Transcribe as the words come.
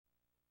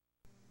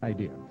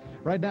idea.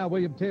 Right now,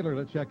 William Taylor,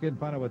 let's check in,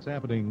 find out what's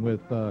happening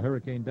with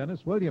Hurricane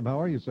Dennis. William, how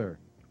are you, sir?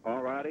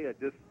 All righty. I've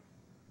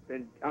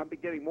been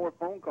getting more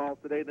phone calls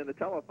today than the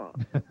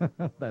telephone.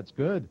 That's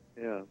good.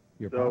 Yeah.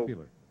 You're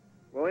popular.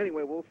 Well,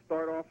 anyway, we'll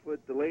start off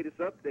with the latest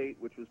update,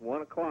 which was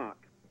 1 o'clock.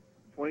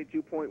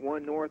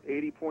 22.1 north,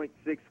 80.6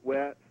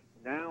 west,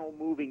 now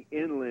moving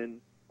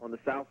inland on the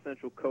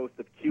south-central coast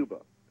of Cuba,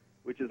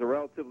 which is a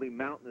relatively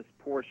mountainous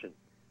portion.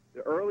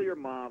 The earlier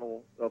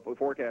model of a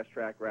forecast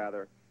track,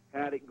 rather,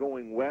 had it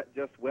going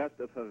just west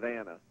of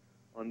Havana.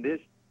 On this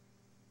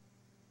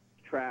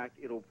track,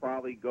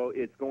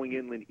 it's going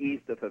inland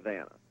east of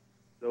Havana.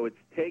 So it's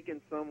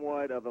taken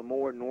somewhat of a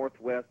more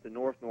northwest to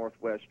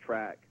north-northwest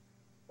track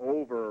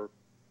over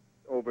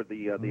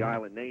the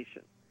island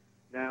nation.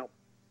 Now,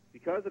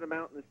 because of the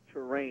mountainous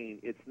terrain,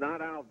 it's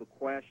not out of the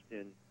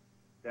question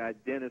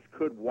that Dennis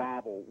could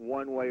wobble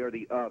one way or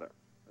the other,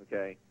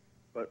 okay?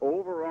 But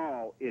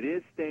overall, it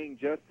is staying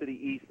just to the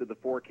east of the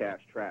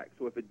forecast track.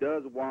 So if it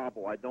does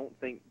wobble, I don't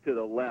think to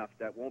the left,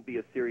 that won't be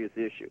a serious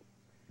issue.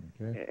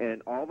 Okay.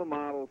 And all the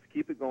models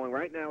keep it going.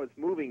 Right now, it's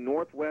moving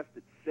northwest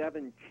at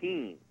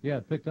 17. Yeah,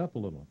 it picked up a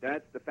little.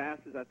 That's the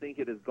fastest I think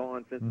it has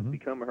gone since it's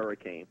become a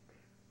hurricane.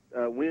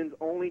 Winds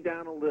only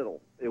down a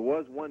little. It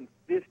was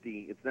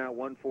 150. It's now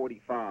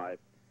 145.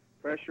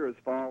 Pressure has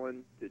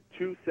fallen to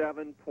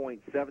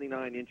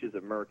 27.79 inches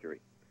of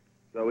mercury.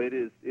 So it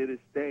is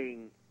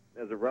staying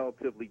as a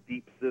relatively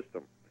deep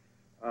system.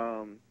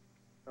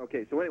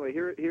 Okay, so anyway,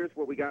 here's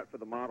what we got for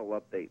the model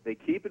update. They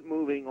keep it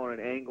moving on an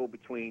angle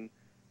between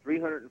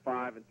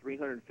 305 and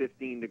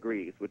 315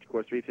 degrees, which, of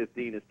course,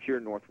 315 is pure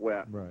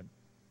northwest. Right.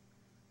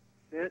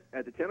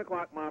 At the 10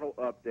 o'clock model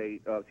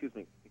update, excuse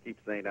me, I keep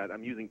saying that.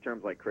 I'm using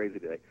terms like crazy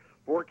today.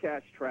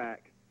 Forecast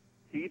track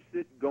keeps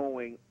it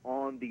going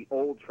on the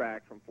old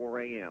track from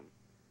 4 a.m.,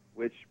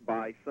 which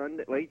by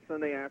late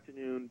Sunday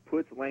afternoon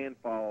puts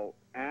landfall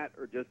at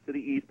or just to the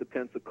east of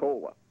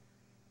Pensacola.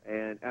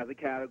 And as a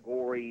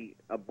category,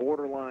 a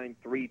borderline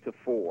 3 to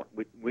 4,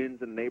 with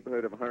winds in the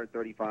neighborhood of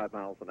 135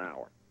 miles an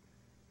hour.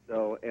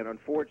 So, and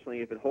unfortunately,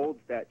 if it holds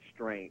that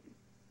strength,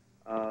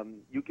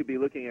 you could be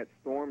looking at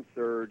storm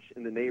surge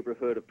in the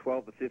neighborhood of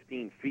 12 to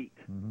 15 feet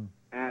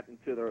at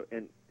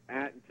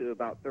into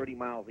about 30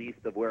 miles east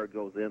of where it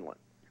goes inland.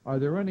 Are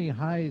there any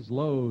highs,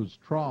 lows,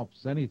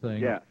 troughs,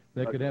 anything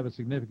that could have a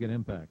significant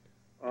impact?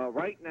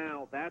 Right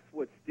now, that's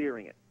what's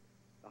steering it.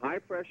 The high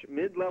pressure,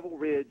 mid-level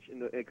ridge,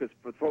 because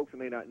for folks who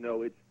may not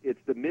know, it's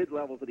the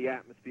mid-levels of the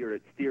atmosphere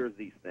that steers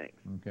these things.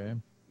 Okay.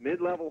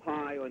 Mid-level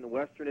high in the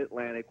western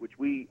Atlantic, which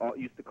we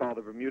used to call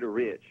the Bermuda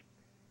Ridge.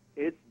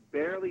 It's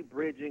barely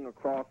bridging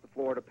across the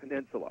Florida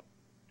Peninsula.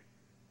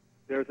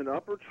 There's an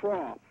upper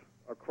trough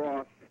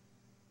across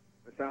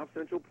the south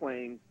central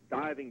plains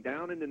diving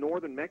down into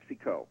northern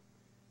Mexico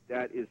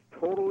that is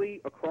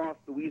totally across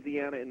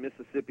Louisiana and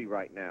Mississippi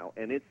right now,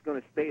 and it's going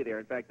to stay there.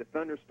 In fact, the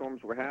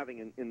thunderstorms we're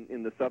having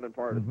in the southern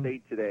part of the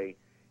state today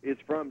is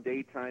from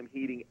daytime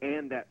heating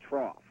and that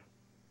trough.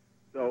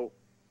 So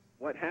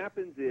what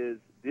happens is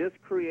this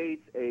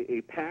creates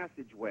a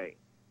passageway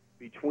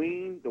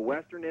between the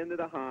western end of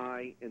the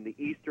high and the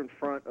eastern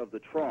front of the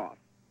trough.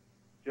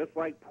 Just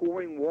like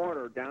pouring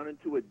water down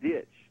into a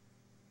ditch,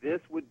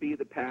 this would be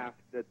the path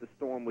that the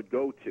storm would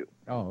go to.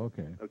 Oh,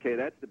 okay. Okay,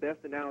 that's the best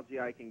analogy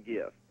I can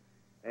give.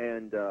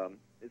 And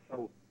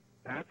so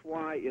that's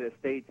why it has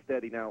stayed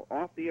steady. Now,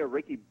 off the air,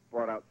 Ricky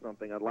brought out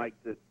something I'd like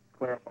to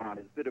clarify.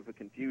 It's a bit of a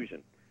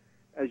confusion.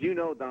 As you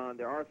know, Don,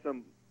 there are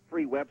some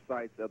free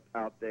websites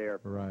out there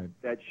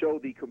that show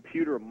the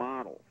computer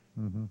models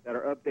that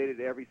are updated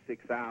every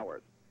 6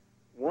 hours.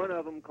 One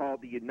of them,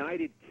 called the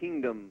United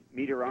Kingdom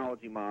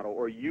Meteorology Model,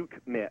 or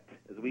UKMET,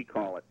 as we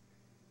call it,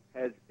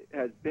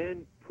 has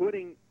been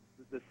putting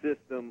the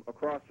system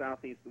across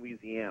southeast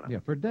Louisiana. Yeah,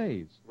 for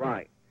days.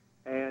 Right.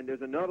 And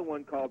there's another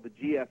one called the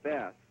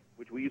GFS,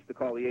 which we used to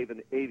call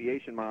the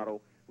aviation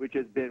model, which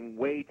has been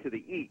way to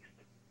the east.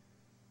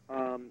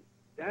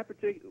 That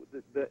particular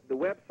the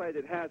website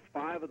that has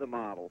 5 of the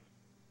models,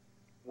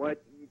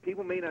 what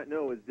people may not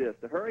know is this: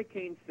 the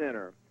Hurricane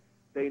Center,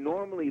 they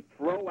normally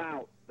throw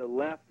out the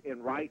left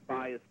and right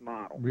bias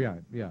model,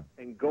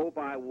 and go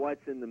by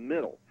what's in the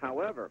middle.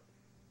 However,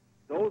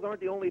 those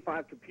aren't the only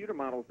 5 computer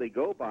models they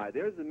go by.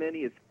 There's as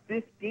many as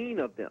 15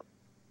 of them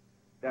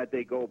that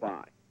they go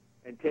by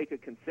and take a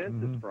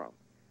consensus from.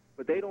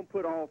 But they don't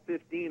put all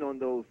 15 on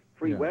those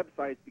free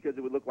websites because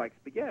it would look like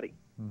spaghetti.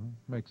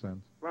 Makes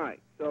sense.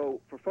 Right.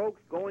 So for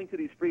folks going to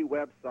these free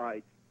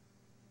websites,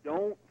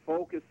 don't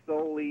focus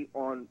solely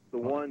on the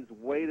ones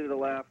way to the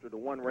left or the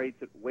one way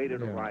to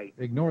the right.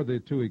 Ignore the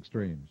 2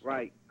 extremes.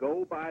 Right.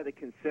 Go by the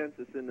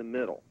consensus in the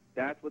middle.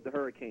 That's what the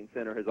Hurricane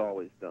Center has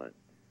always done.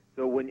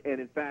 So and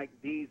in fact,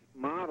 these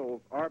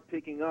models are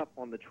picking up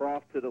on the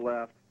trough to the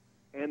left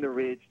and the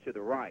ridge to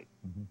the right.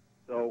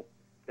 So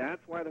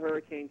that's why the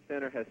Hurricane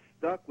Center has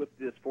stuck with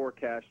this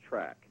forecast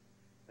track.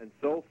 And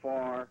so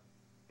far,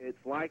 it's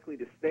likely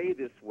to stay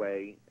this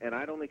way, and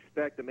I don't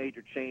expect a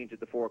major change at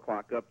the 4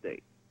 o'clock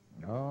update.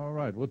 All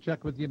right. We'll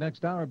check with you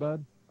next hour,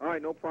 bud. All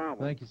right, no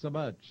problem. Thank you so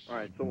much. All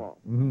right, so long.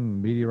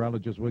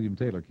 Meteorologist William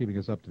Taylor keeping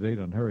us up to date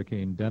on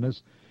Hurricane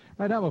Dennis.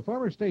 Right now, a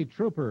former state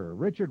trooper,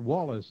 Richard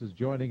Wallace, is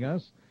joining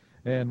us,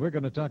 and we're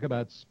going to talk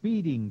about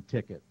speeding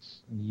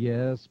tickets.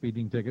 Yes,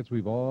 speeding tickets.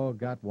 We've all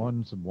got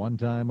one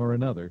time or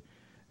another.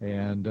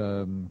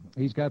 And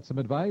he's got some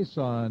advice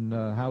on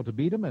how to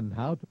beat them and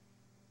how to...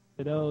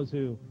 Those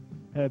who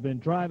have been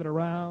driving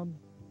around,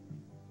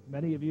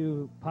 many of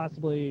you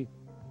possibly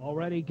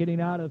already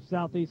getting out of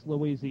southeast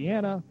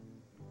Louisiana,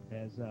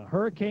 as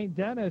Hurricane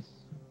Dennis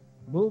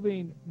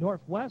moving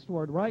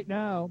northwestward right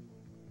now.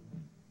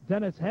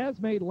 Dennis has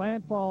made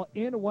landfall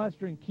in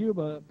western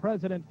Cuba.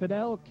 President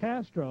Fidel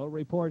Castro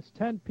reports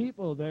 10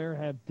 people there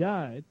have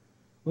died.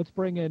 Let's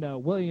bring in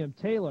William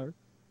Taylor,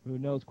 who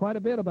knows quite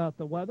a bit about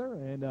the weather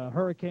and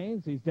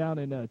hurricanes. He's down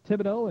in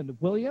Thibodeau. And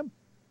William,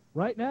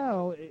 right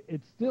now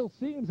it still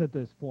seems at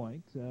this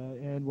point,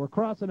 and we're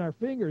crossing our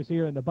fingers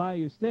here in the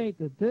Bayou State,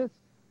 that this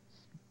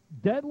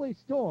deadly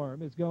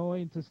storm is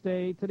going to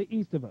stay to the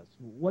east of us.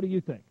 What do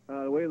you think?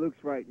 The way it looks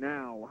right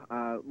now,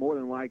 more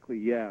than likely,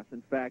 yes.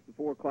 In fact, the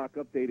 4 o'clock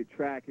updated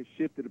track has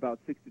shifted about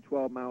 6 to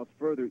 12 miles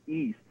further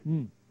east.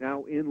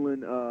 Now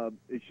inland,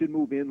 it should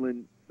move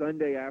inland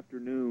Sunday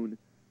afternoon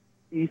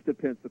east of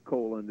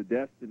Pensacola in the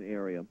Destin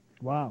area.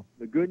 Wow.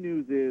 The good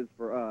news is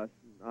for us,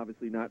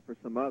 obviously not for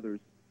some others,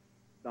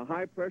 the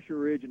high-pressure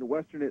ridge in the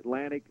western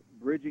Atlantic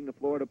bridging the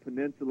Florida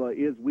Peninsula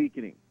is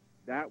weakening.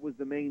 That was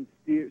the main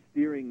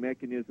steering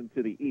mechanism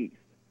to the east,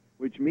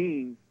 which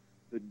means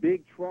the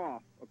big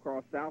trough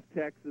across South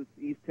Texas,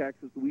 East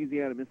Texas,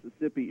 Louisiana,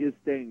 Mississippi is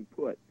staying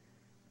put.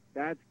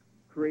 That's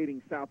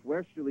creating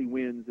southwesterly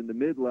winds in the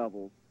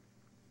mid-levels,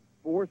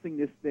 forcing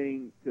this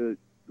thing to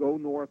go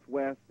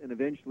northwest and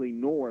eventually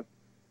north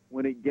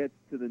when it gets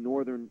to the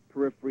northern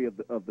periphery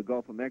of the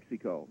Gulf of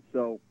Mexico.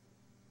 So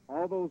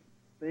all those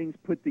things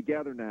put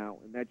together now,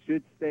 and that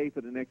should stay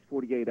for the next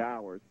 48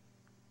 hours,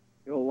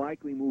 it'll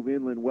likely move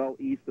inland well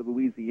east of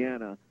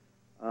Louisiana.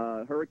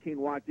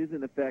 Hurricane watch is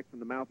in effect from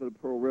the mouth of the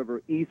Pearl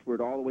River eastward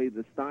all the way to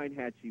the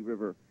Steinhatchee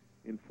River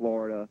in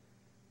Florida.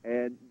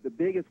 And the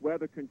biggest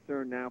weather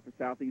concern now for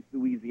southeast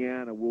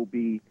Louisiana will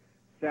be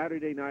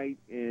Saturday night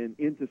and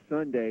into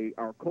Sunday.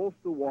 Our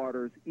coastal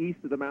waters east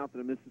of the mouth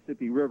of the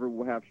Mississippi River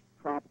will have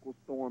tropical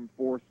storm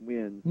force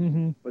winds,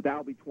 but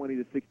that'll be 20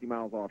 to 60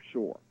 miles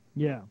offshore.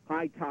 Yeah.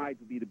 High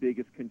tides will be the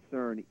biggest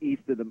concern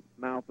east of the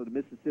mouth of the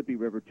Mississippi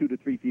River, 2 to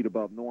 3 feet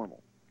above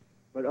normal.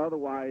 But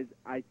otherwise,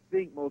 I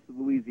think most of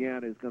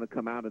Louisiana is going to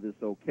come out of this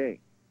okay.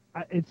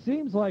 It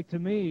seems like to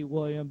me,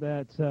 William,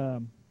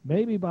 that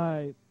maybe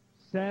by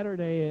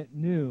Saturday at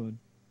noon,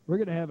 we're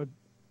going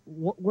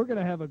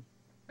to have a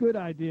good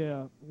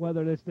idea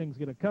whether this thing's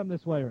going to come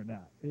this way or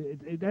not.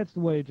 That's the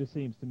way it just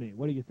seems to me.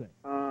 What do you think?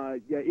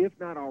 Yeah, if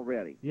not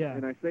already. Yeah.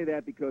 And I say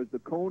that because the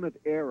cone of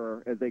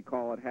error, as they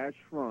call it, has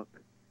shrunk.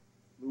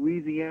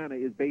 Louisiana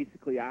is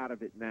basically out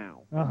of it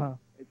now.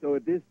 And so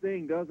if this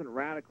thing doesn't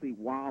radically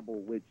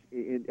wobble, which,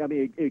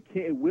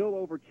 it will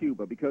over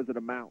Cuba because of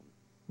the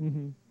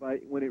mountains.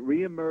 But when it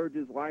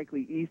reemerges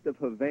likely east of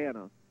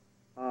Havana,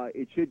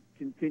 it should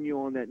continue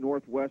on that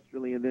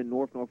northwesterly and then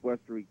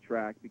north-northwesterly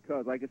track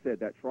because, like I said,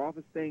 that trough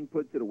is staying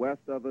put to the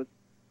west of us,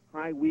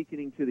 high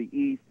weakening to the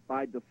east.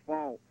 By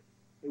default,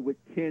 it would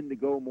tend to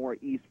go more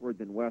eastward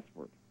than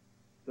westward.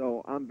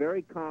 So I'm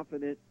very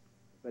confident.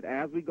 But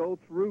as we go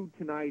through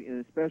tonight,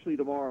 and especially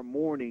tomorrow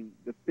morning,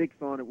 the fix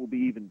on it will be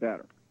even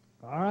better.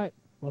 All right.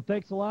 Well,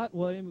 thanks a lot,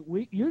 William.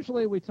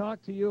 Usually we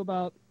talk to you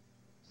about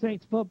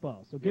Saints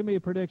football, so give me a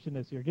prediction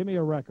this year. Give me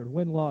a record,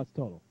 win-loss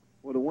total.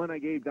 Well, the one I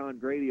gave Don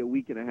Grady a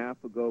week and a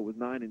half ago was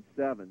 9-7.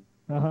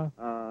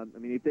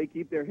 If they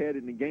keep their head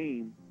in the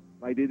game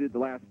like they did the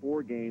last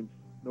 4 games,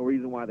 no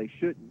reason why they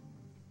shouldn't,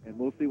 and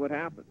we'll see what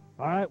happens.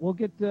 All right.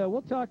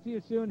 We'll talk to you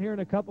soon here in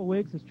a couple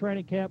weeks as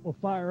training camp will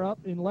fire up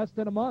in less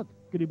than a month.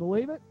 Could you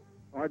believe it?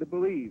 Hard to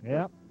believe.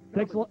 Yeah.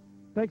 Thanks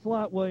a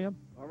lot, William.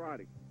 All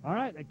righty. All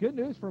right. Good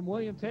news from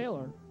William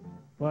Taylor,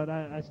 but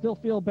I still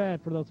feel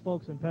bad for those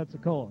folks in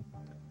Pensacola.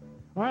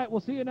 All right.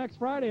 We'll see you next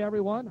Friday,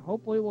 everyone.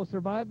 Hopefully we'll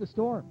survive the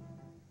storm.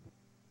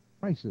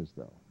 Prices,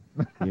 though.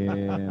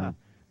 Yeah.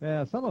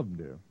 Yeah, some of them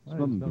do.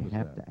 Some of them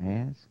have to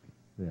ask.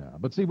 Yeah,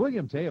 but see,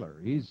 William Taylor,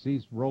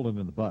 he's rolling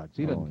in the bucks.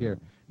 He doesn't care.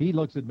 He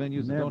looks at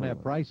menus that don't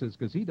have prices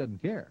because he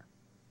doesn't care.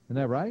 Isn't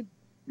that right?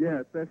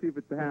 Yeah, especially if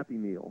it's a Happy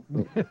Meal.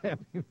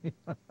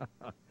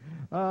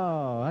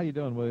 Oh, how you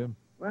doing, William?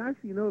 Well,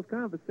 actually, it's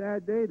kind of a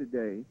sad day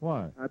today.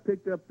 Why? I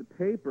picked up the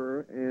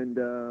paper,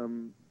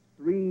 and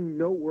 3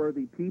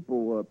 noteworthy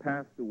people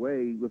passed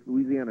away with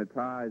Louisiana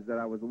ties that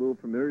I was a little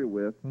familiar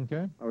with.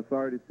 Okay. I was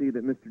sorry to see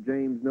that Mr.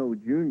 James Noe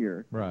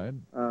Jr. Right.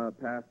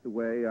 Passed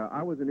away.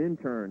 I was an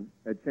intern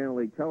at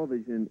Channel 8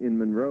 Television in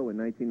Monroe in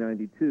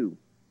 1992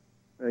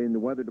 in the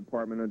weather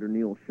department under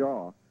Neil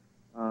Shaw.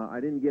 I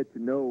didn't get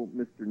to know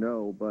Mr.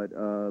 No, but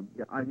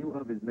I knew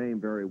of his name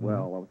very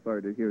well. I was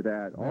sorry to hear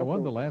that. One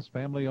of the last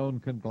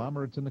family-owned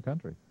conglomerates in the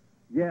country.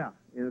 Yeah,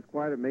 and it's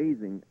quite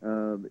amazing.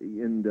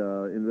 And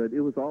that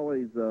it was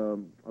always a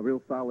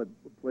real solid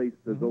place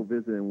to go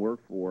visit and work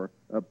for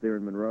up there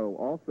in Monroe.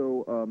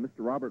 Also, Mr.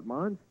 Robert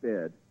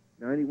Monstead,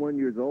 91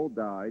 years old,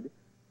 died.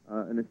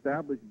 An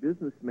established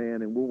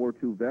businessman and World War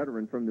II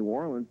veteran from New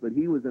Orleans, but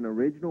he was an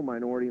original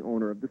minority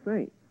owner of the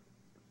Saints.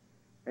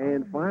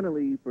 And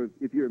finally,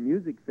 if you're a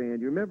music fan,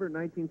 do you remember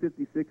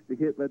 1956, the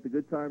hit "Let the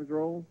Good Times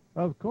Roll"?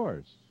 Of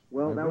course.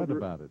 Well, I that read was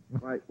about it.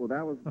 Right. Well,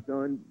 that was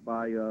done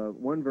by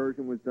one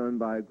version was done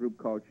by a group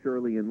called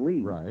Shirley and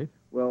Lee. Right.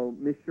 Well,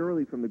 Miss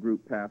Shirley from the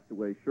group passed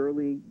away.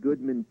 Shirley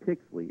Goodman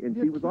Pixley, and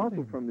You're she was also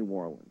kidding. from New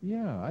Orleans.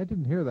 Yeah, I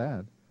didn't hear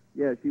that.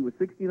 Yeah, she was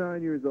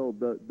 69 years old.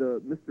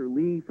 The Mr.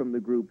 Lee from the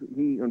group,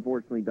 he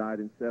unfortunately died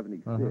in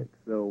 76.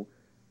 So,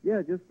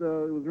 yeah, just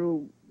it was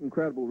real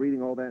incredible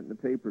reading all that in the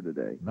paper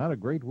today. Not a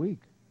great week.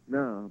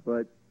 No,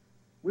 but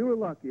we were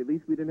lucky. At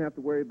least we didn't have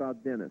to worry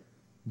about Dennis.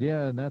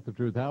 Yeah, and that's the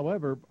truth.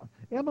 However,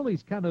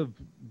 Emily's kind of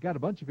got a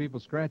bunch of people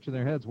scratching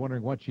their heads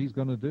wondering what she's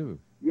going to do.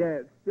 Yeah,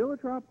 it's still a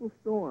tropical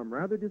storm,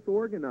 rather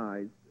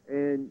disorganized.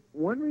 And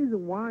one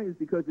reason why is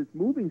because it's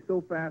moving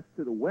so fast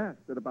to the west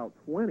at about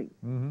 20.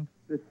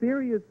 The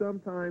theory is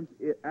sometimes,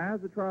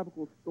 as a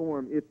tropical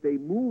storm, if they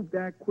move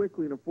that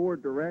quickly in a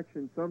forward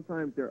direction,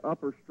 sometimes their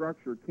upper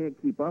structure can't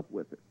keep up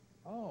with it.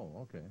 Oh,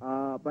 okay.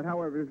 But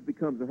however, if it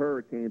becomes a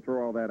hurricane,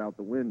 throw all that out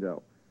the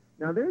window.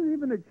 Now, there's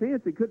even a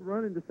chance it could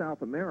run into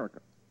South America.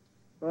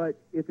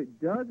 But if it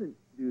doesn't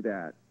do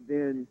that,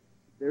 then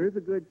there is a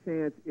good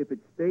chance if it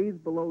stays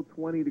below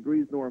 20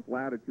 degrees north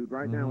latitude,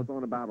 right now it's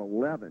on about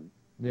 11.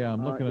 Yeah,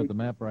 I'm looking at the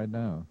map right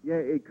now. Yeah,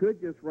 it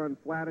could just run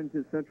flat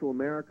into Central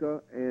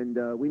America,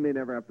 and we may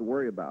never have to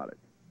worry about it.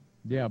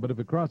 Yeah, but if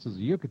it crosses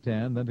the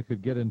Yucatan, then it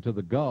could get into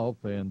the Gulf,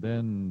 and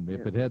then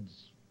if it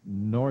heads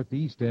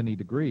northeast any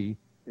degree.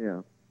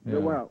 Yeah. Yeah. So,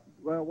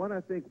 well, what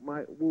I think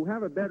we'll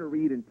have a better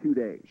read in 2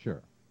 days.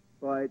 Sure.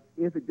 But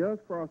if it does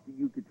cross the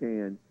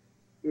Yucatan,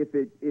 if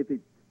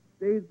it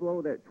stays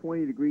below that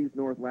 20 degrees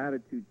north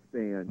latitude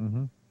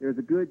span, there's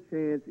a good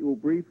chance it will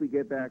briefly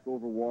get back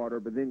over water,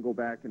 but then go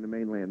back into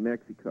mainland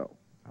Mexico.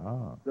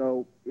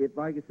 So,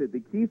 like I said, the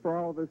key for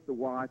all of us to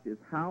watch is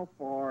how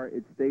far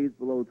it stays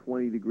below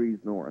 20 degrees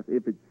north.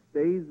 If it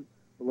stays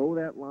below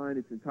that line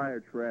its entire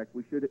trek,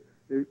 we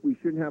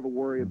shouldn't have a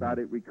worry about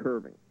it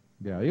recurving.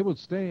 Yeah, it would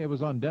stay. It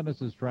was on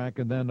Dennis's track,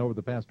 and then over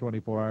the past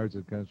 24 hours,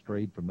 it kind of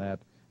strayed from that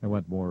and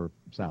went more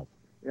south.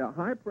 Yeah,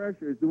 high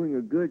pressure is doing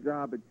a good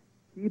job at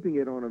keeping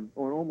it on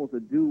almost a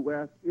due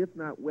west, if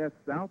not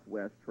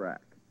west-southwest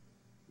track.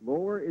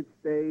 Lower it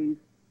stays,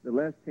 the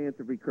less chance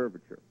of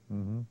recurvature.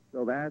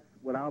 So that's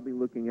what I'll be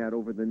looking at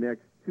over the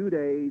next 2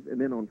 days,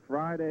 and then on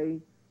Friday,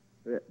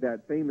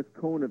 that famous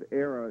cone of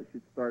error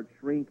should start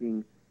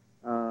shrinking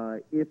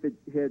if it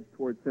heads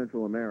towards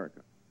Central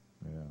America.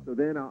 Yeah. So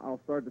then I'll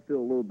start to feel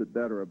a little bit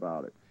better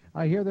about it.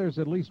 I hear there's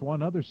at least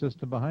one other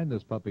system behind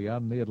this puppy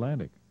out in the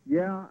Atlantic.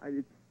 Yeah,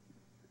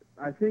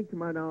 I think, to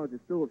my knowledge,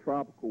 it's still a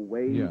tropical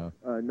wave,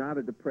 not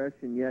a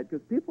depression yet,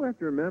 because people have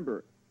to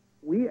remember,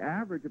 we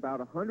average about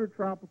 100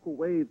 tropical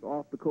waves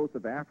off the coast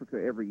of Africa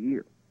every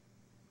year.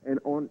 And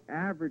on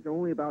average,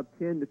 only about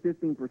 10 to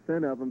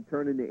 15% of them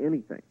turn into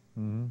anything.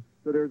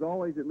 So there's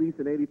always at least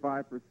an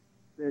 85%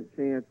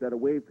 chance that a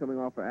wave coming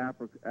off of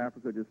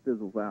Africa just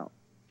fizzles out.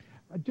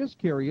 Just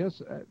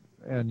curious,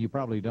 and you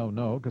probably don't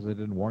know because I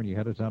didn't warn you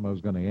ahead of time I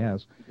was going to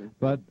ask,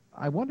 but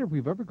I wonder if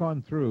we've ever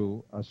gone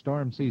through a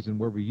storm season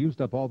where we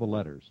used up all the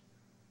letters.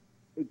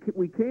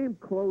 We came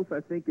close, I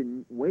think,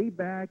 way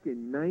back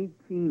in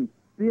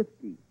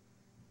 1950.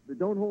 But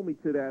don't hold me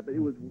to that, but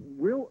it was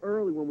real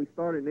early when we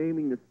started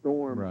naming the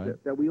storms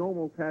that we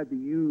almost had to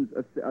use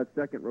a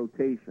second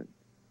rotation.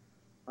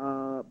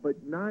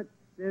 But not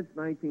since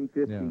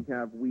 1950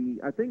 have we.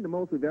 I think the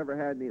most we've ever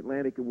had in the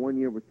Atlantic in 1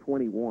 year was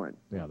 21.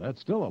 Yeah, that's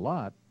still a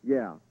lot.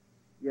 Yeah.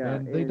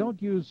 And they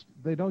don't use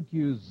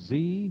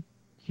Z,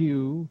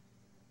 Q,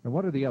 and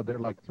what are the other? They're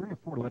like 3 or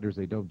 4 letters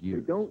they don't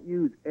use. They don't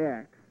use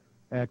X.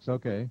 X,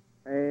 okay.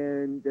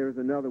 And there's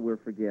another we're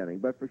forgetting,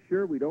 but for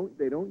sure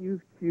they don't use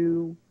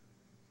Q.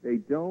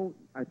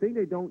 I think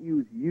they don't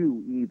use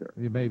U either.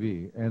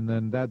 Maybe, and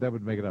then that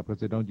would make it up because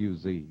they don't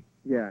use Z.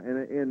 Yeah,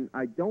 and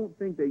I don't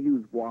think they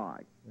use Y.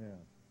 Yeah.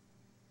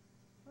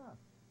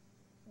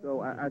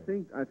 So I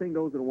think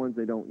those are the ones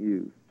they don't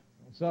use.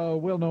 So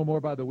we'll know more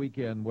by the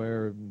weekend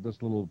where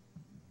this little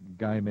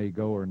guy may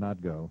go or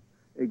not go.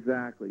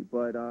 Exactly,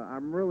 but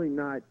I'm really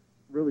not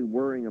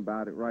worrying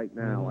about it right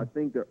now. I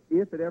think that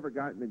if it ever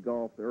got in the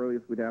Gulf, the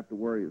earliest we'd have to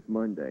worry is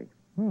Monday.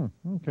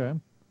 Okay.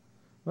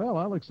 Well,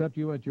 I'll accept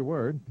you at your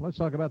word. Let's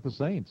talk about the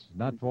Saints.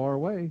 Not far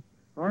away.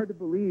 Hard to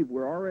believe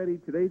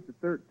today's the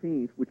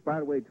 13th, which, by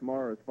the way,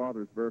 tomorrow is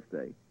Father's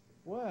birthday.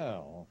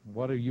 Well,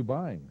 what are you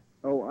buying?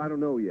 Oh, I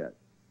don't know yet.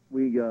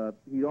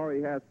 He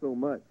already has so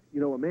much. You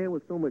know, a man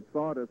with so much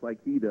sawdust like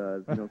he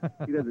does,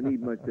 he doesn't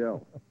need much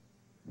else.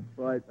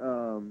 But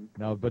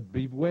now, but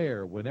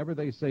beware. Whenever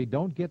they say,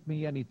 "Don't get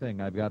me anything,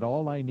 I've got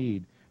all I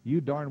need," you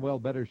darn well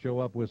better show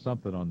up with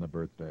something on the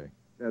birthday.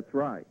 That's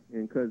right,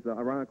 and because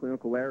ironically,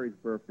 Uncle Larry's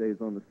birthday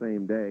is on the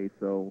same day,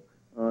 so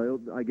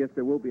I guess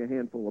there will be a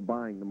handful of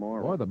buying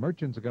tomorrow. Boy, the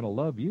merchants are going to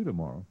love you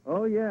tomorrow.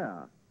 Oh,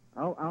 yeah.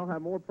 I'll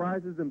have more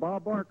prizes than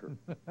Bob Barker.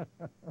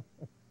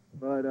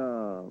 But,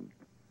 well,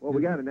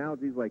 we got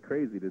analogies like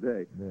crazy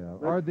today. Yeah.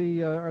 Are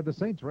the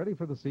Saints ready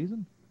for the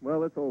season? Well,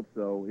 let's hope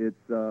so.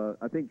 It's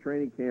I think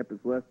training camp is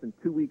less than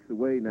 2 weeks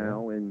away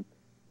now, and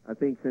I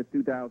think since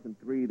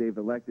 2003 they've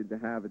elected to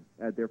have it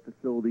at their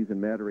facilities in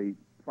Metairie.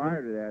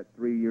 Prior to that,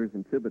 3 years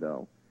in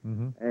Thibodaux.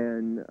 Mm-hmm.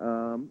 And,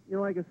 you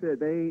know, like I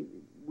said,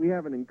 we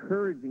have an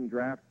encouraging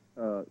draft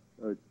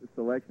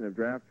selection of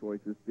draft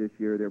choices this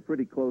year. They're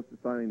pretty close to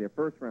signing their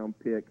first-round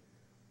pick,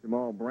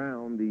 Jamal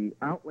Brown, the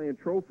Outland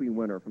Trophy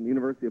winner from the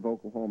University of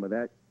Oklahoma.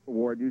 That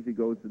award usually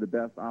goes to the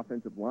best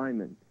offensive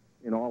lineman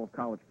in all of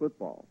college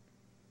football.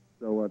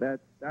 So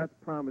that's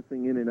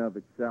promising in and of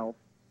itself.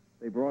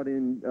 They brought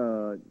in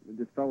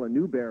this fellow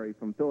Newberry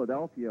from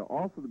Philadelphia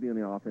also to be on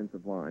the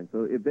offensive line.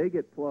 So if they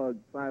get plugged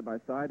side by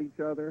side each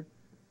other,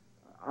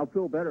 I'll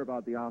feel better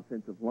about the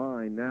offensive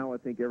line. Now I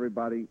think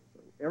everybody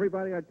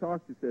I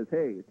talk to says,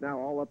 hey, it's now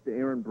all up to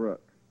Aaron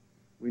Brooks.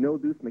 We know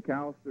Deuce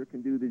McAllister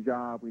can do the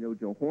job. We know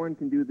Joe Horn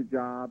can do the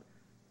job.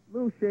 A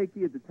little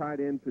shaky at the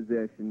tight end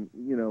position.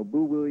 You know,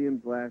 Boo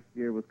Williams last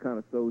year was kind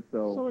of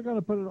so-so. So we're going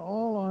to put it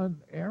all on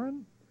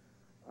Aaron?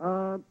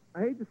 I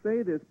hate to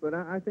say this, but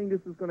I think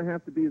this is going to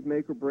have to be his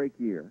make-or-break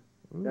year.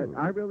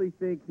 I really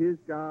think his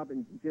job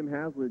and Jim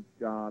Haslett's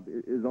job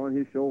is on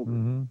his shoulders.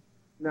 Mm-hmm.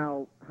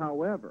 Now,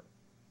 however,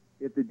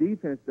 if the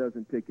defense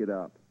doesn't pick it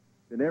up,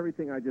 then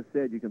everything I just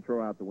said you can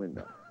throw out the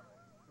window.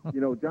 You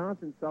know,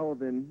 Johnson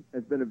Sullivan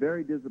has been a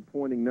very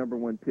disappointing number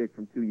one pick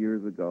from 2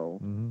 years ago.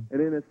 Mm-hmm.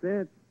 And in a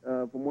sense,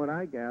 from what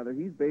I gather,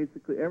 he's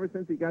basically, ever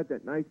since he got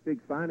that nice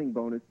big signing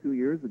bonus 2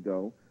 years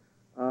ago,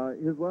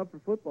 his love for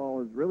football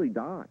has really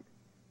died.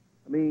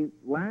 I mean,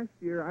 last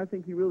year, I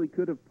think he really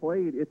could have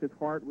played if his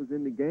heart was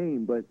in the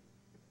game. But,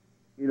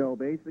 you know,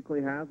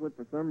 basically Haslett,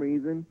 for some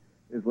reason,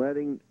 is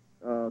letting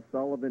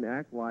Sullivan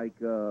act like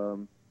a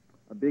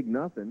big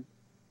nothing.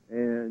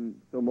 And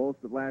so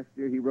most of last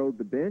year he rode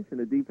the bench, and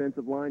the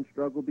defensive line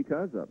struggled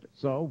because of it.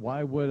 So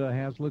why would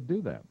Haslett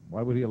do that?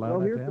 Why would he allow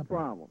that to happen? Well, here's the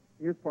problem.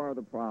 Here's part of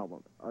the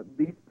problem.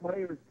 These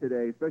players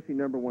today, especially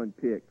number one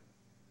picks,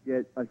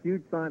 get a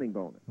huge signing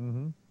bonus.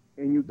 Mm-hmm.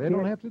 And they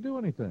don't have to do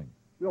anything.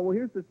 Well,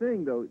 here's the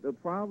thing, though. The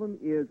problem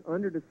is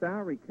under the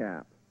salary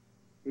cap,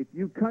 if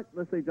you cut,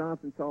 let's say,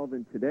 Johnson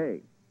Sullivan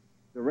today,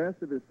 the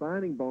rest of his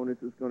signing bonus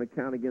is going to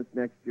count against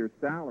next year's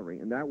salary,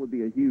 and that would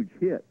be a huge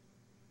hit.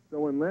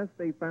 So unless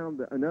they found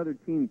another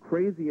team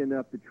crazy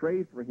enough to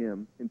trade for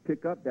him and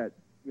pick up that,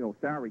 you know,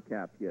 salary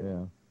cap hit,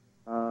 in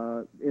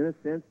a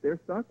sense, they're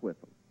stuck with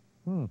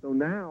him. So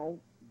now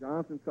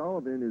Johnson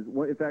Sullivan is,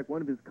 in fact,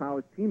 one of his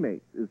college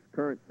teammates is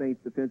current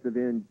Saints defensive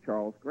end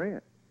Charles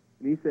Grant.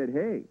 And he said,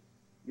 hey,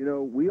 you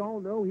know, we all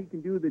know he can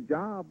do the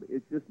job.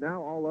 It's just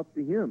now all up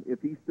to him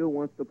if he still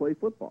wants to play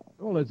football.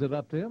 Well, is it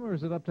up to him or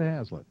is it up to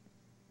Haslett?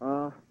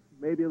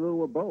 Maybe a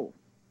little of both.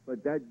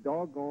 But that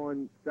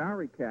doggone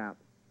salary cap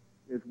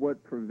is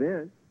what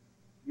prevents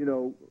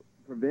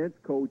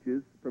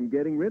coaches from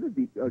getting rid of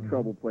the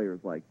trouble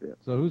players like this.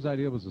 So whose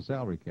idea was the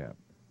salary cap?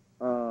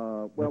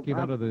 The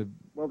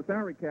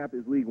salary cap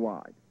is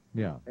league-wide.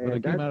 Yeah, but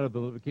it came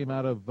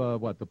out of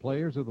what, the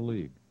players or the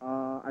league?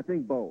 I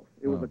think both.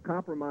 It was a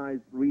compromise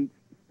reached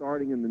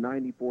starting in the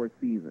 '94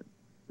 season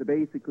to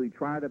basically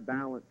try to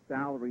balance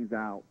salaries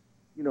out.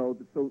 You know,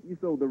 so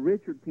the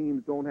richer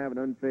teams don't have an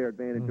unfair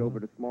advantage over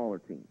the smaller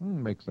teams.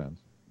 Makes sense.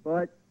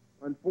 But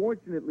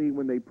unfortunately,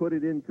 when they put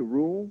it into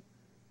rule,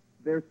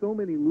 there's so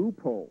many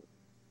loopholes,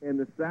 and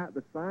the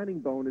signing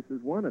bonus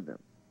is one of them.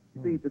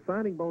 See, the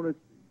signing bonus,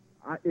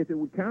 if it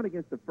would count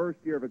against the first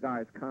year of a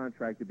guy's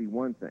contract, it'd be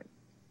one thing.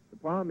 The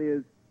problem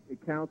is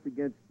it counts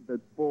against the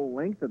full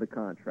length of the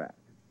contract.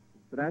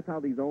 So that's how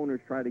these owners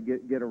try to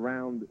get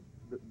around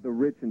the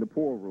rich and the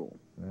poor rule.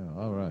 Yeah,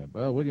 all right.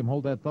 Well, William,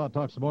 hold that thought.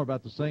 Talk some more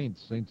about the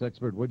Saints. Saints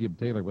expert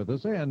W.Taylor with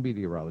us, and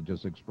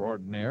meteorologist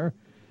extraordinaire.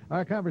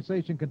 Our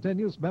conversation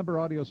continues. Member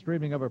audio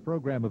streaming of our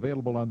program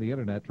available on the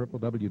internet,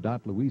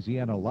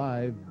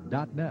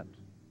 www.louisianalive.net.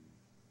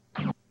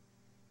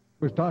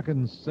 We're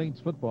talking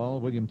Saints football.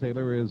 William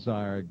Taylor is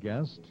our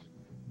guest.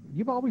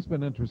 You've always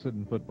been interested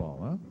in football,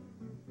 huh?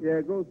 Yeah,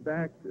 it goes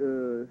back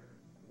to,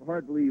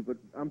 hard to believe, but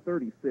I'm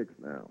 36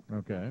 now.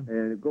 Okay.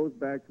 And it goes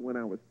back to when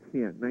I was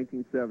 10,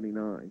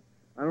 1979.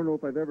 I don't know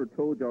if I've ever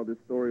told y'all this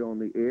story on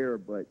the air,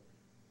 but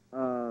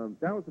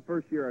that was the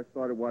first year I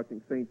started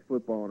watching Saints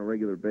football on a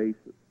regular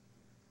basis.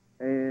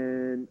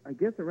 And I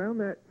guess around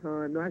that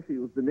time, no, actually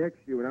it was the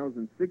next year when I was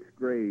in 6th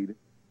grade,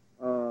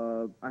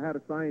 I had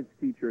a science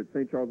teacher at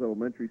St. Charles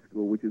Elementary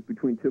School, which is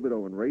between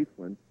Thibodaux and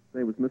Raceland. His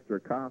name was Mr.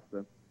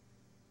 Acosta.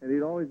 And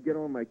he'd always get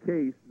on my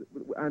case.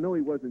 I know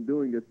he wasn't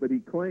doing this, but he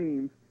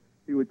claims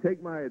he would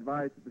take my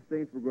advice that the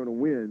Saints were going to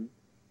win,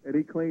 and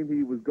he claimed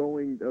he was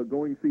going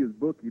to see his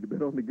bookie to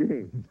bet on the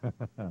game.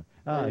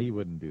 He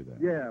wouldn't do that.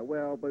 Yeah,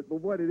 well, but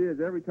what it is,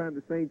 every time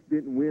the Saints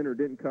didn't win or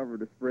didn't cover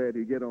the spread,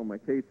 he'd get on my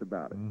case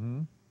about it.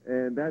 Mm-hmm.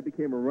 And that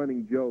became a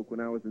running joke when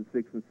I was in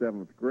 6th and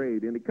 7th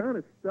grade, and it kind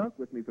of stuck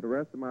with me for the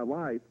rest of my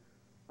life.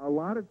 a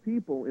lot of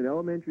people in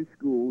elementary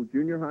school,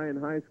 junior high, and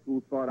high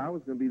school thought I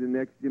was going to be the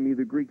next Jimmy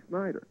the Greek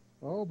Snyder.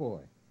 Oh,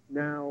 boy.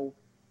 Now,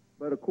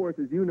 but of course,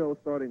 as you know,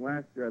 starting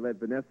last year, I let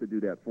Vanessa do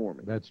that for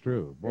me. That's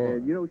true. Boy.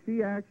 And, you know,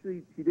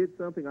 she did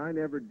something I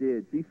never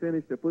did. She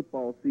finished a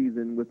football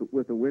season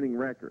with a winning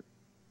record.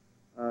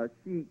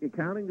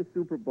 Counting the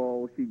Super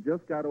Bowl, she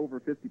just got over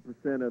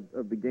 50%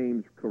 of the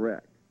games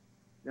correct.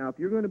 Now, if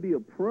you're going to be a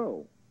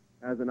pro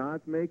as an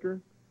odds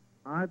maker,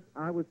 I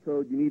was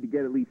told you need to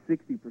get at least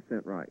 60%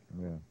 right.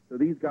 Yeah. So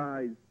these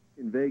guys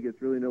in Vegas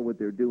really know what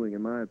they're doing,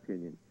 in my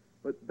opinion.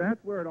 But that's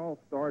where it all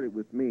started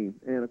with me.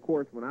 And, of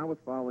course, when I was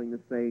following the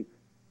Saints,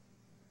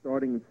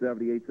 starting in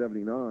 78,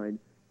 79,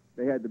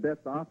 they had the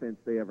best offense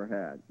they ever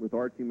had with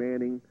Archie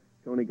Manning,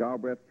 Tony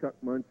Galbraith, Chuck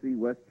Muncie,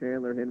 Wes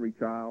Chandler, Henry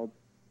Childs.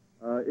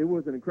 It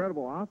was an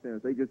incredible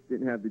offense. They just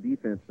didn't have the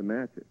defense to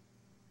match it.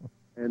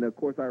 And, of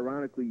course,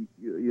 ironically,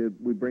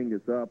 we bring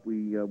this up.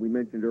 We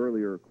mentioned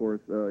earlier, of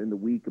course, in the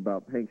week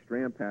about Hank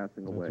Stram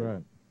passing away. That's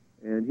right.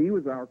 And he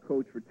was our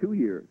coach for 2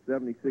 years,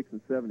 76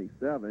 and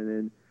 77.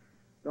 And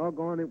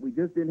doggone it, we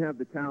just didn't have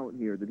the talent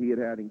here that he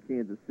had in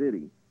Kansas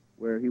City,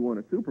 where he won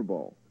a Super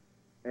Bowl.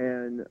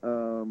 And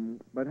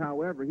but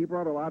however, he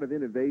brought a lot of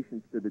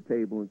innovations to the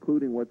table,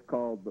 including what's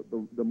called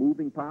the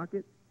moving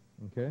pocket.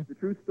 Okay. It's a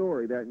true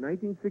story that in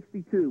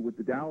 1962, with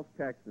the Dallas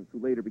Texans, who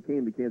later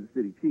became the Kansas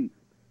City Chiefs,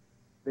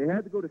 they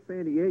had to go to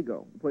San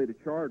Diego and play the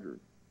Chargers.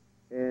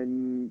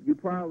 And you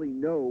probably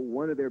know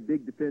one of their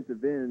big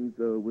defensive ends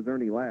was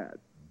Ernie Ladd.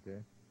 Okay.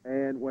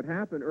 And what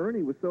happened,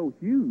 Ernie was so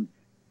huge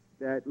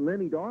that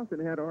Lenny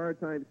Dawson had a hard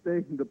time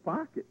staying in the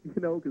pocket,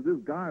 because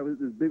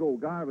this big old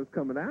guy was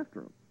coming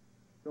after him.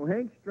 So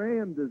Hank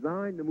Stram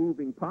designed the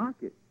moving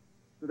pocket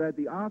so that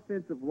the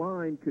offensive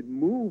line could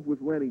move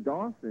with Lenny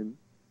Dawson,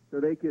 so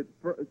they could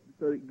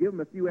give him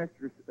a few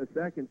extra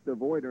seconds to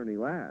avoid Ernie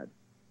Ladd,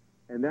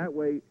 and that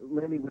way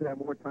Lenny would have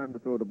more time to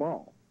throw the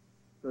ball.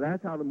 So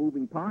that's how the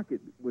moving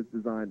pocket was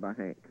designed by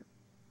Hank.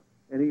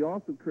 And he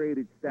also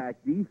created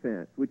stacked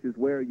defense, which is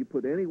where you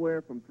put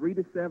anywhere from 3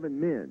 to 7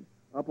 men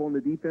up on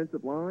the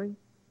defensive line,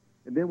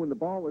 and then when the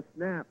ball is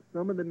snapped,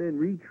 some of the men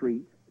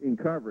retreat in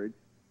coverage,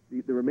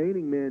 the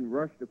remaining men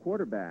rush the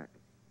quarterback,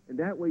 and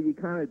that way you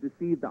kind of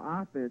deceive the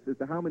offense as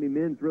to how many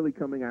men's really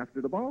coming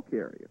after the ball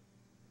carrier.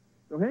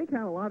 So Hank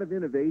had a lot of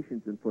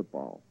innovations in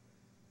football,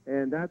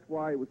 and that's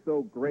why it was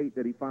so great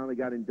that he finally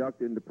got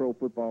inducted into Pro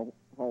Football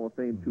Hall of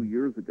Fame 2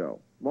 years ago.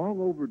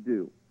 Long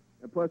overdue.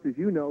 And plus, as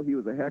you know, he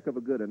was a heck of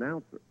a good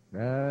announcer.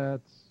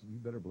 You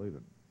better believe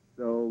it.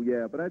 So,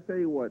 yeah, but I tell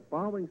you what,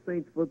 following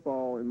Saints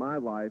football in my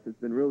life has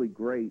been really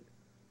great,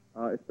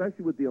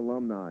 especially with the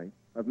alumni.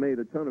 I've made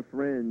a ton of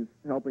friends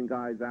helping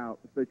guys out,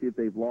 especially if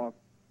they've lost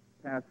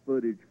past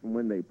footage from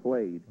when they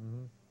played.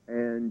 Mm-hmm.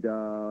 And,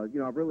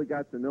 I've really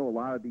got to know a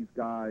lot of these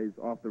guys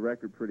off the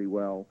record pretty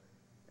well.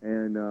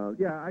 And,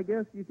 I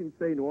guess you can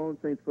say New Orleans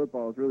Saints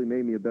football has really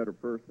made me a better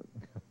person.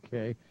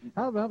 Okay.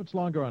 How much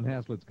longer on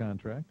Haslett's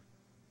contract?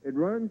 It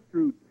runs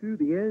through to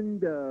the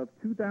end of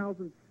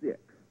 2006.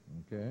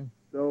 Okay.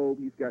 So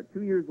he's got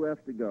 2 years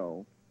left to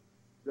go.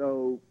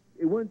 So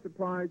it wouldn't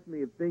surprise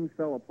me if things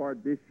fell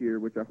apart this year,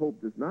 which I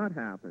hope does not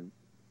happen,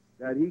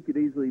 that he could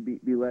easily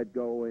be let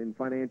go and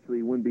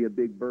financially wouldn't be a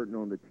big burden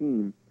on the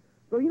team.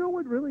 So,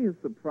 what really has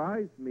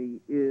surprised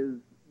me is,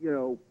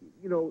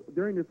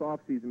 during this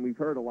offseason, we've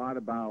heard a lot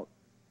about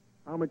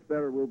how much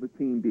better will the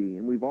team be.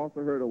 And we've also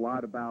heard a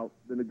lot about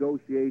the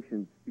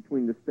negotiations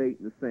between the state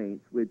and the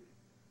Saints, which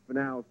for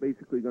now is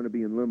basically going to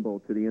be in limbo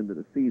to the end of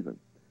the season.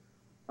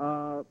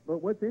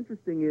 But what's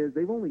interesting is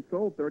they've only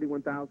sold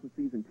 31,000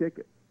 season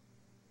tickets.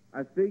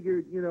 I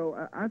figured,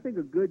 I think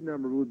a good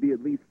number would be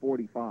at least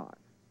 45.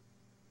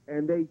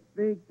 And they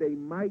think they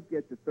might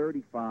get to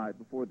 35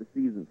 before the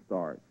season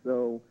starts.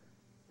 So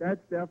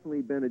that's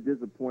definitely been a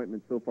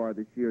disappointment so far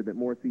this year that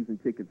more season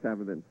tickets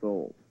haven't been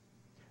sold.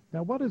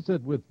 Now, what is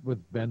it with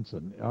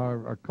Benson?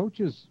 Are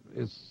coaches,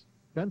 is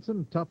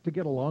Benson tough to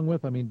get along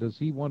with? I mean, does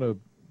he want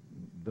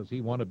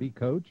to be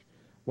coach?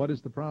 What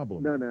is the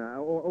problem? No.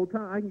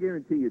 Tom, I can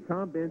guarantee you,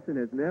 Tom Benson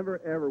has never,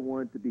 ever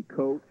wanted to be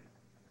coach,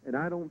 and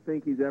I don't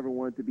think he's ever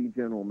wanted to be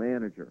general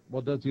manager.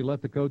 Well, does he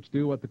let the coach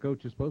do what the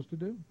coach is supposed to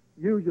do?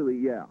 Usually,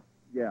 yeah.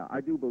 Yeah,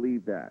 I do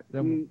believe that.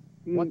 Then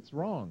what's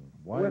wrong?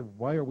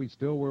 Why are we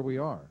still where we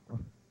are?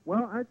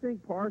 Well, I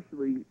think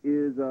partially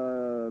is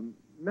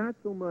not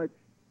so much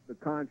the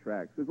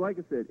contracts. Because like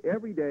I said,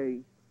 every day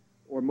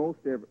or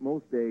most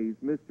days,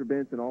 Mr.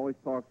 Benson always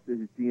talks to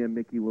his GM,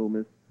 Mickey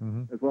Loomis,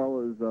 as well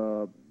as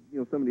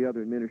some of the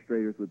other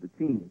administrators with the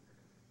team.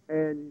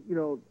 And,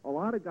 a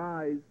lot of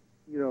guys,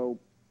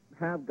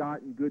 have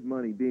gotten good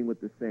money being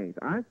with the Saints.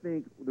 I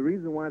think the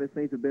reason why the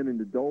Saints have been in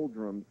the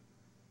doldrums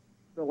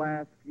the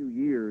last few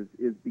years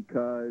is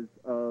because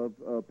of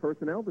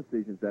personnel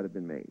decisions that have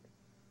been made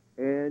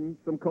and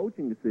some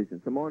coaching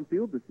decisions, some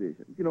on-field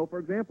decisions. For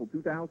example,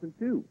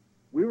 2002,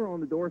 we were on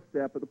the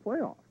doorstep of the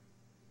playoffs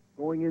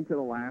going into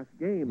the last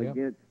game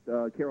against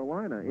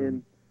Carolina,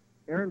 and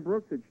Aaron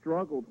Brooks had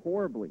struggled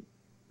horribly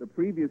the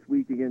previous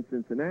week against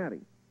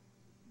Cincinnati.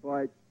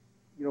 But,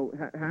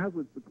 Has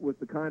was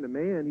the kind of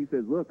man, he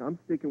says, look, I'm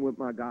sticking with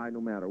my guy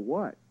no matter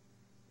what.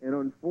 And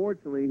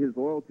unfortunately, his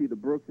loyalty to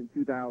Brooks in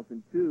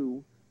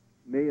 2002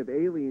 may have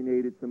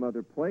alienated some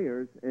other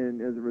players,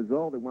 and as a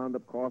result, it wound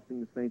up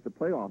costing the Saints a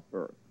playoff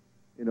berth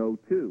in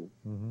 02.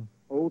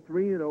 Mm-hmm.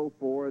 03 and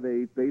 04,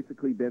 they've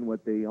basically been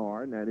what they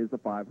are, and that is a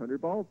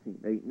 500 ball team,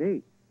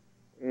 8-8.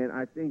 And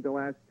I think the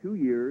last 2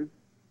 years,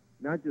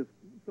 not just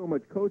so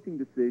much coaching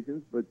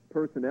decisions, but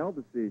personnel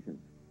decisions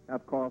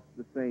have cost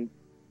the Saints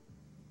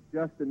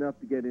just enough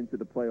to get into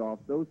the playoffs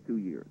those 2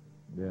 years.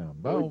 Yeah.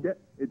 So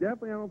it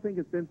definitely, I don't think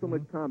it's been so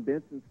much Tom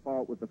Benson's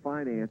fault with the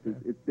finances.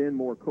 Okay. It's been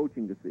more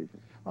coaching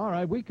decisions. All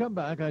right, we come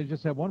back. I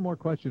just have one more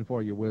question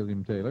for you,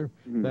 William Taylor.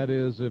 Mm-hmm. That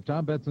is, if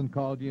Tom Benson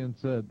called you and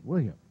said,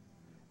 William,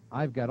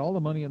 I've got all the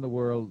money in the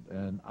world,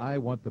 and I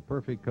want the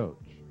perfect coach,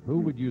 who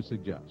would you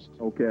suggest?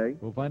 Okay.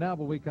 We'll find out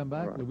when we come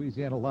back. Right.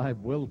 Louisiana Live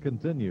will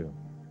continue.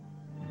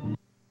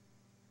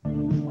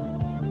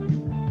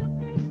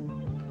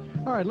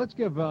 All right, let's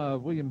give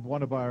William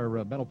one of our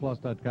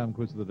MentalPlus.com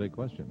Quiz of the Day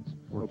questions.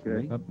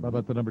 Okay. How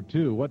about the number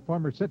 2? What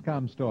former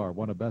sitcom star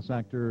won a Best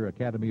Actor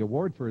Academy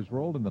Award for his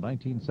role in the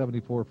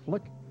 1974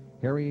 flick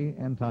Harry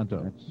and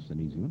Tonto? That's an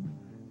easy one.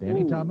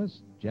 Danny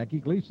Thomas, Jackie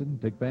Gleason,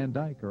 Dick Van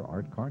Dyke, or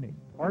Art Carney?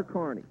 Art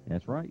Carney.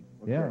 That's right.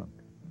 Okay. Yeah.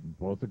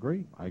 Both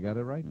agree. I got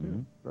it right,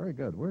 too. Very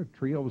good. We're a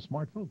trio of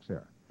smart folks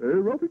here. Hey,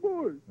 Ruffy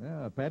boys.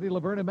 Yeah, Patty,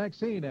 Laverne, and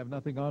Maxine have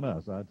nothing on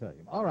us, I'll tell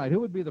you. All right, who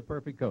would be the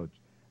perfect coach?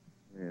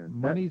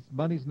 Man,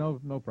 money's no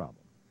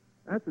problem.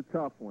 That's a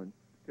tough one,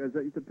 because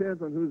it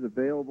depends on who's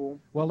available.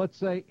 Well, let's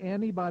say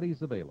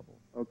anybody's available.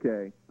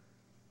 Okay.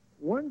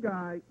 One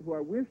guy who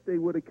I wish they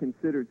would have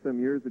considered some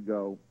years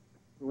ago,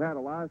 who had a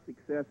lot of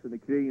success in the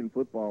Canadian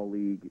Football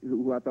League,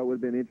 who I thought would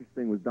have been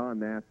interesting, was Don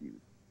Matthews.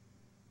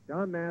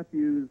 Don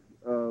Matthews,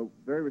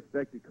 very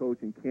respected coach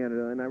in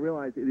Canada, and I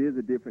realize it is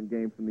a different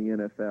game from the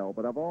NFL,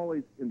 but I've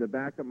always, in the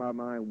back of my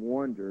mind,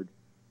 wondered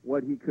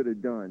what he could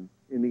have done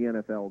in the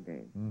NFL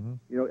game.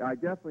 Mm-hmm. I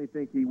definitely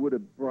think he would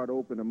have brought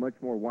open a much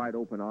more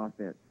wide-open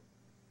offense.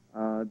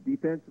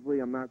 Defensively,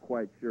 I'm not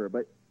quite sure,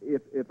 but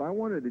if I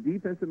wanted a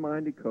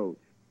defensive-minded coach,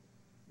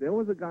 there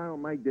was a guy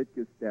on Mike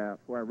Ditka's staff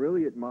who I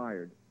really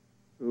admired,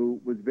 who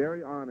was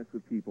very honest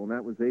with people, and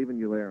that was Avon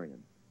Ularian.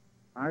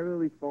 I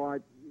really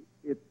thought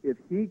if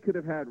he could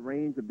have had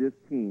reins of this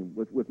team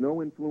with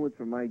no influence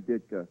from Mike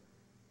Ditka,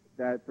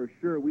 that for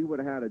sure we would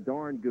have had a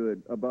darn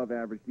good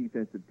above-average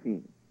defensive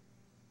team.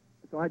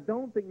 So I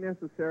don't think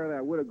necessarily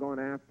I would have gone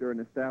after an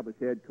established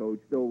head coach,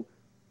 though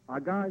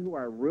a guy who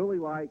I really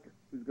like,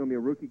 who's going to be a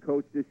rookie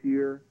coach this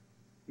year,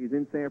 he's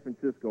in San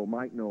Francisco,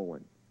 Mike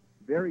Nolan.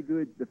 Very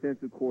good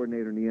defensive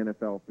coordinator in the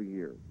NFL for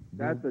years.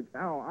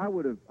 I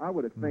would have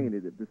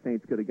fainted if the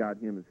Saints could have got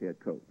him as head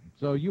coach.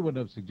 So you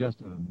wouldn't have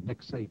suggested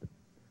Nick Saban?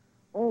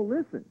 Oh,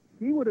 listen,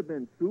 he would have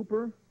been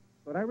super,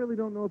 but I really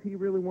don't know if he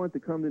really wanted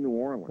to come to New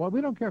Orleans. Well, we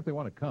don't care if they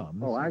want to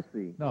come. I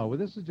see. No, well,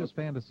 this is just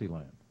fantasy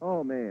land.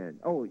 Oh, man.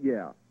 Oh,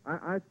 yeah.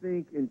 I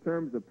think in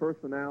terms of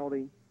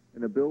personality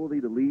and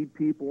ability to lead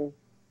people,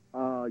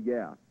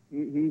 yeah,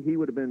 he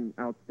would have been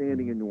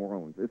outstanding in New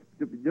Orleans. It's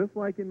just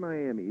like in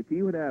Miami. If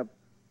he would have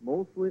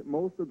most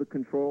of the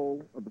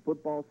control of the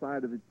football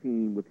side of the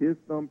team with his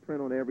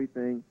thumbprint on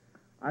everything,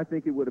 I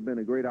think it would have been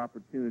a great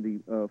opportunity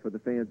for the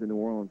fans in New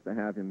Orleans to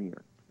have him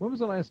here. When was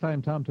the last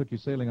time Tom took you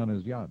sailing on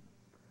his yacht?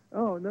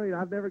 Oh, no,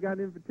 I've never got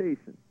an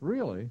invitation.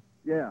 Really?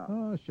 Yeah.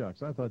 Oh,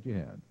 shucks. I thought you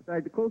had. In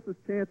fact, the closest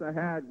chance I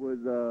had was,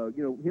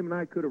 him and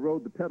I could have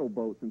rode the pedal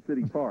boats in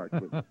City Park,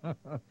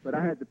 but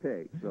I had to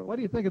pay. So. What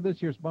do you think of this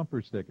year's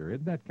bumper sticker?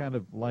 Isn't that kind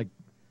of like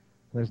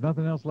there's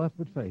nothing else left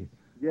but faith?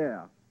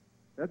 Yeah.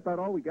 That's about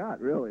all we got,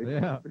 really.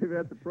 Yeah. Maybe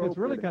that's it's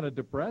really kind of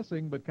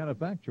depressing, but kind of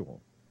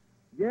factual.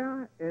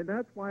 Yeah, and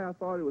that's why I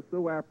thought it was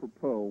so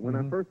apropos. When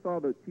I first saw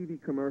the TV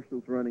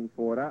commercials running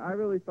for it, I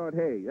really thought,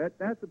 hey,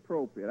 that's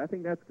appropriate. I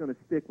think that's going to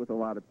stick with a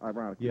lot of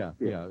ironic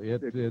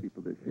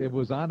people this year. It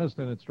was honest,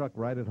 and it struck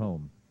right at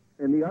home.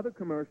 And the other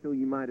commercial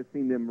you might have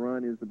seen them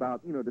run is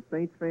about, the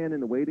Saints fan in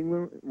the waiting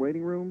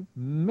room.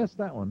 Missed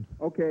that one.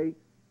 Okay.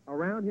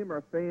 Around him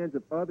are fans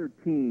of other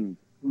teams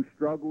who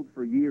struggled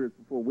for years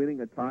before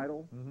winning a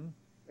title. Mm-hmm.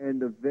 And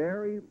the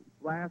very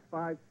last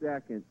 5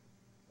 seconds,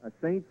 a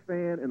Saints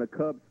fan and a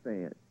Cubs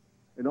fan.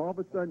 And all of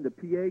a sudden, the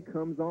PA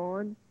comes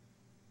on,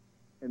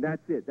 and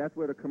that's it. That's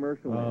where the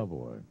commercial ends. Oh,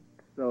 boy.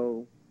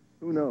 So,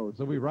 who knows?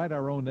 So we write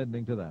our own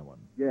ending to that one.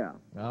 Yeah.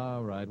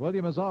 All right.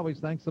 William, as always,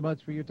 thanks so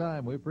much for your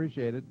time. We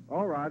appreciate it.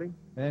 All righty.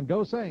 And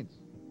go Saints.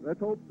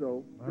 Let's hope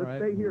so. Just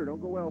stay here.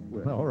 Don't go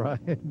elsewhere. All right.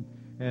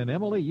 And,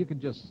 Emily, you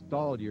can just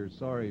stall your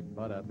sorry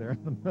butt out there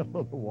in the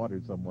middle of the water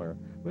somewhere.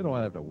 We don't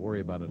have to worry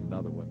about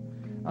another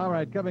one. All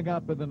right. Coming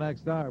up in the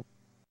next hour.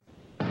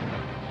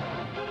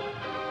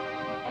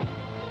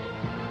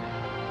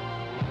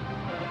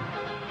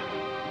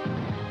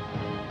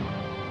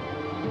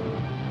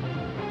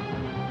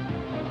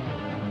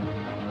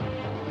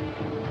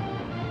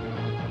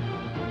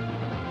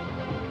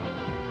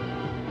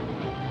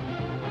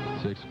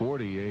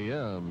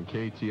 AM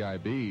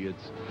KTIB.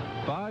 It's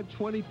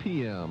 5:20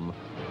 p.m.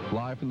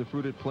 Live from the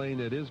Fruited Plain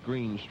at is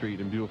Green Street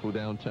in beautiful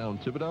downtown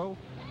Thibodaux.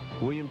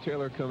 William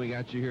Taylor coming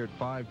at you here at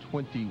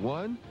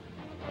 521.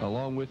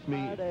 Along with me.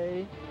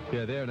 Friday.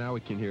 Yeah, there, now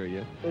we can hear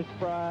you. It's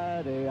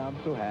Friday. I'm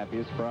so happy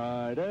it's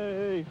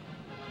Friday.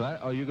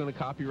 Are you going to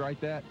copyright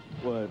that?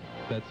 What?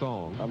 That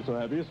song? I'm so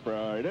happy it's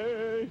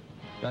Friday.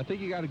 I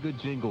think you got a good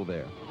jingle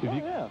there.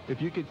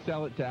 If you could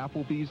sell it to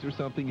Applebee's or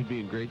something, you'd be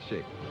in great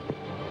shape.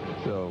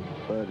 So.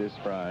 But it's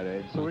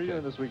Friday. So what are you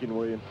doing this weekend,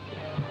 William?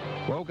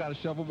 Well, got to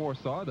shovel more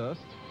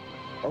sawdust.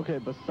 Okay,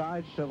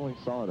 besides shoveling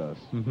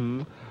sawdust.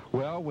 Mm-hmm.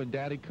 Well, when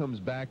Daddy comes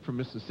back from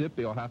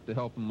Mississippi, I'll have to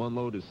help him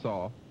unload his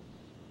saw.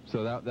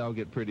 So that'll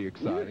get pretty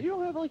exciting. You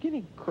don't have, like,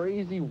 any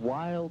crazy,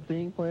 wild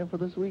thing planned for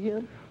this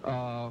weekend?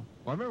 Well,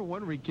 I remember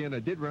one weekend I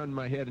did run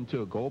my head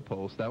into a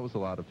goalpost. That was a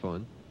lot of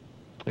fun.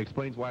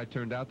 Explains why I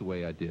turned out the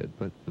way I did.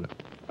 But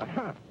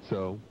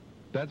So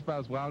that's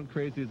about as wild and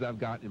crazy as I've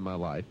gotten in my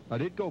life. I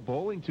did go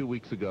bowling 2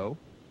 weeks ago.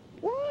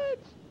 What?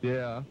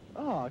 Yeah.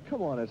 Oh,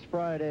 come on. It's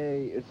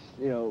Friday. It's,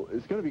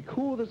 it's going to be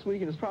cool this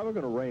weekend. It's probably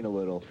going to rain a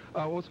little.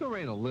 Well, it's going to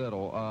rain a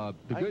little. I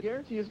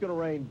guarantee it's going to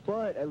rain,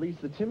 but at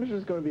least the temperature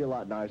is going to be a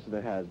lot nicer than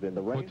it has been.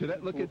 The rain. Well,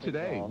 look at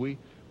today.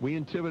 We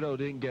in Thibodeau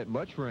didn't get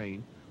much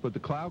rain, but the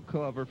cloud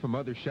cover from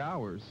other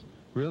showers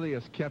really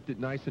has kept it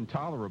nice and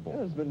tolerable.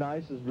 Yeah, it's been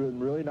nice. It's been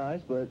really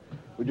nice, but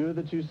we do have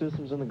the two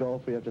systems in the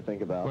Gulf we have to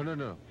think about. Well,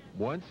 no.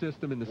 One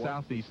system in the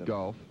southeast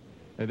Gulf,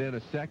 and then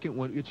a second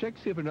one. You check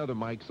to see if another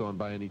mic's on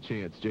by any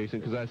chance, Jason,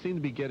 because I seem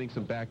to be getting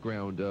some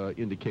background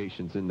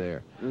indications in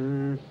there.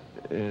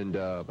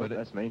 But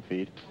that's main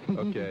feed.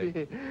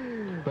 Okay.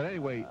 But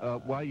anyway,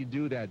 while you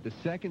do that, the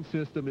second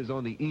system is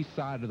on the east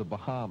side of the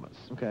Bahamas.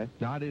 Okay.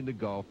 Not in the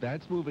Gulf.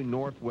 That's moving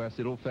northwest.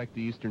 It'll affect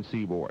the eastern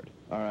seaboard.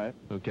 All right.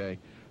 Okay.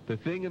 The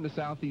thing in the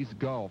southeast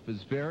Gulf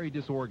is very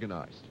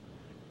disorganized,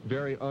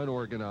 very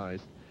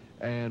unorganized.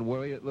 And the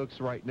way it looks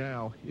right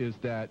now is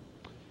that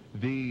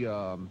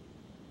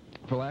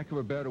for lack of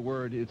a better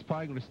word, it's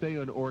probably going to stay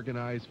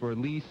unorganized for at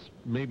least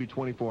maybe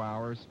 24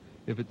 hours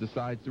if it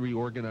decides to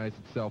reorganize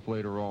itself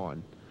later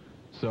on.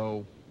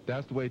 So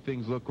that's the way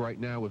things look right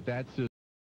now with that system.